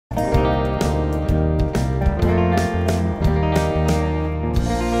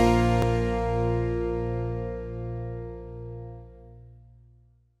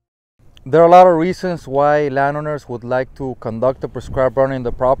There are a lot of reasons why landowners would like to conduct a prescribed burn in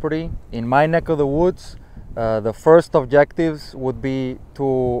the property. In my neck of the woods, the first objectives would be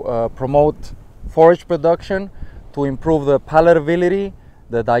to promote forage production, to improve the palatability,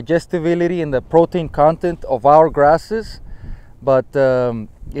 the digestibility, and the protein content of our grasses. But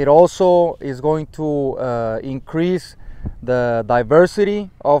it also is going to increase the diversity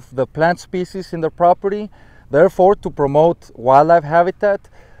of the plant species in the property, therefore to promote wildlife habitat.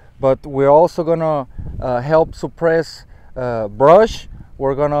 But we're also going to help suppress brush.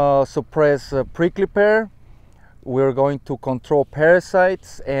 We're going to suppress prickly pear. We're going to control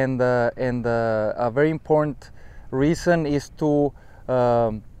parasites, and a very important reason is to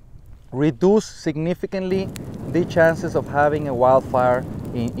reduce significantly the chances of having a wildfire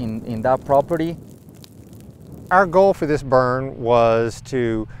in that property. Our goal for this burn was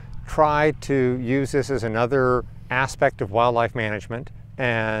to try to use this as another aspect of wildlife management,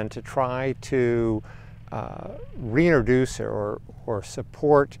 and to try to reintroduce or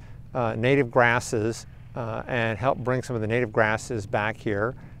support native grasses and help bring some of the native grasses back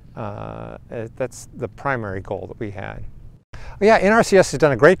here. That's the primary goal that we had. Yeah, NRCS has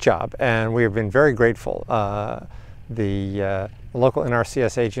done a great job, and we have been very grateful. The local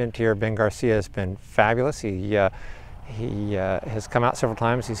NRCS agent here, Ben Garcia, has been fabulous. He has come out several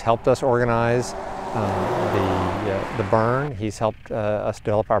times. He's helped us organize the burn. He's helped us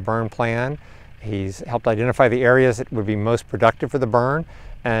develop our burn plan. He's helped identify the areas that would be most productive for the burn,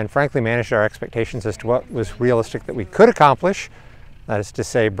 and frankly managed our expectations as to what was realistic that we could accomplish. That is to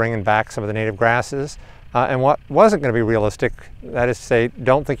say, bringing back some of the native grasses, and what wasn't going to be realistic, that is to say,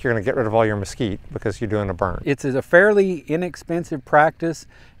 don't think you're going to get rid of all your mesquite because you're doing a burn. It's a fairly inexpensive practice,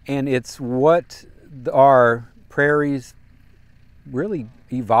 and it's what our prairies really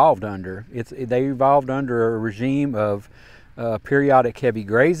evolved under. They evolved under a regime of periodic heavy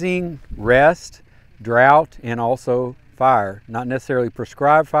grazing, rest, drought, and also fire. Not necessarily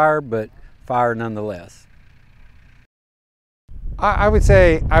prescribed fire, but fire nonetheless. I would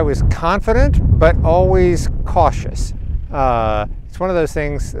say I was confident, but always cautious. It's one of those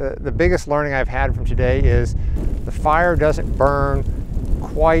things, the biggest learning I've had from today is the fire doesn't burn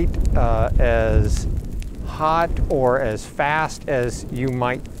quite as hot or as fast as you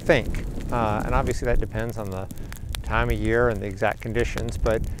might think. And obviously that depends on the time of year and the exact conditions,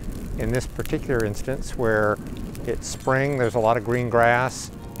 but in this particular instance where it's spring, there's a lot of green grass,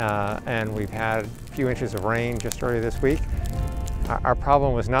 and we've had a few inches of rain just earlier this week. Our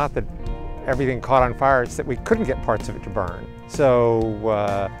problem was not that everything caught on fire, it's that we couldn't get parts of it to burn. So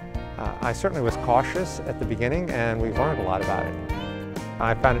I certainly was cautious at the beginning, and we've learned a lot about it.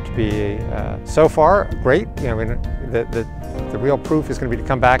 I found it to be, so far, great. You know, I mean, the real proof is going to be to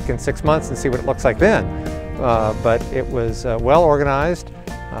come back in 6 months and see what it looks like then. But it was well organized,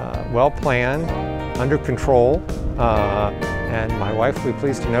 well planned, under control, and my wife will be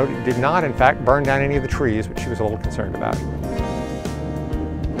pleased to note it did not, in fact, burn down any of the trees, which she was a little concerned about.